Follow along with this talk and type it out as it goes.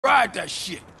Ride that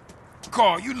shit.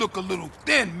 Carl, you look a little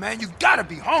thin, man. You gotta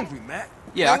be hungry, man.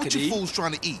 Yeah, man, I what could you eat. fools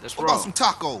trying to eat? That's What about wrong. some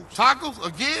tacos? Tacos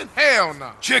again? Hell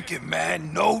no. Chicken,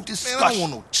 man. No discussion. Man, I don't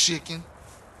want no chicken.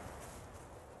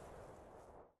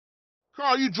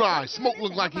 Carl, you dry. Smoke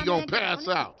look like he gonna pass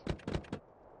out.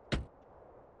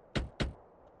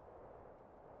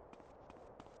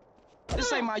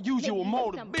 This ain't my usual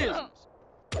mode of business.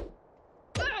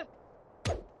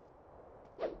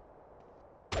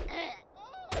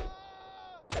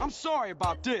 I'm sorry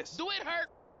about this. Do it hurt?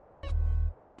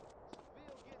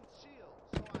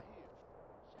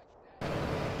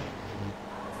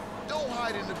 Don't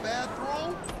hide in the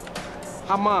bathroom.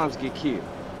 How moms get killed?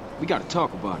 We gotta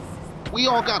talk about it. We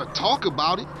all gotta talk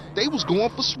about it. They was going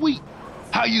for sweet.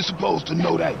 How you supposed to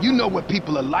know that? You know what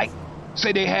people are like.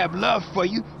 Say they have love for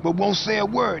you, but won't say a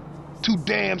word. Too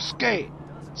damn scared.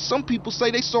 Some people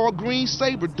say they saw a green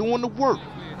Saber doing the work,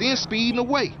 then speeding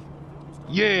away.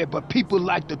 Yeah, but people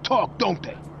like to talk, don't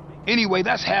they? Anyway,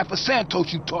 that's half of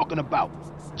Santos you talking about.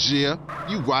 Yeah,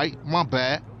 you right. My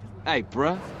bad. Hey,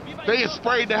 bruh. They had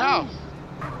sprayed the house.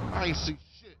 I ain't see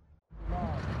shit.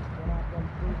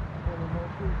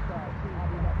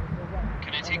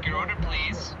 Can I take your order,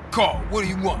 please? Carl, what do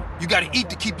you want? You gotta eat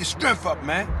to keep your strength up,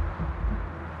 man.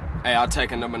 Hey, I'll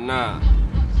take a number 9.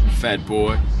 Fat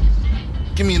boy.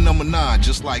 Give me a number 9,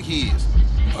 just like his.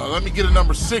 Let me get a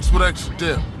number 6 with extra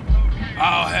dip.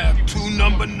 I'll have 2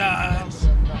 number 9s,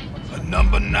 a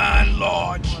number 9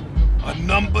 large, a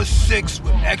number 6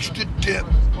 with extra dip,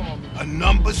 a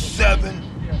number 7,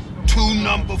 2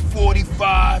 number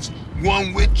 45s,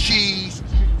 1 with cheese,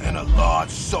 and a large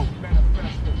soda.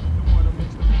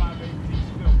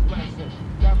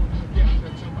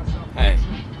 Hey,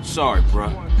 sorry,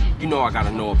 bruh. You know I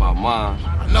gotta know about mom.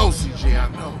 I know, CJ, I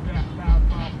know.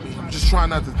 I'm just trying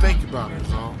not to think about it,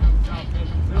 that's all.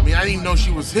 I didn't even know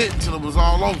she was hit until it was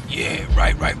all over. Yeah,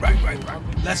 right.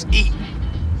 Let's eat.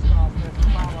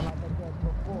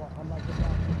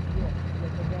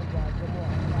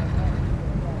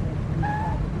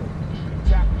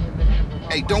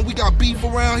 Hey, don't we got beef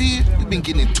around here? We been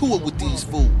getting into it with these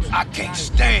fools. I can't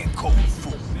stand cold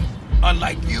food.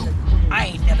 Unlike you, I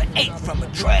ain't never ate from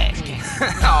a trash can.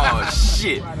 Oh,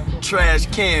 shit. Trash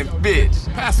can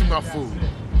bitch. Pass me my food.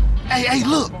 Hey,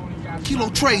 look. Kilo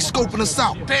Trey scoping us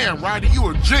out. Damn, Ryder, you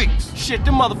a jinx. Shit,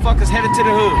 them motherfuckers headed to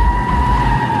the hood.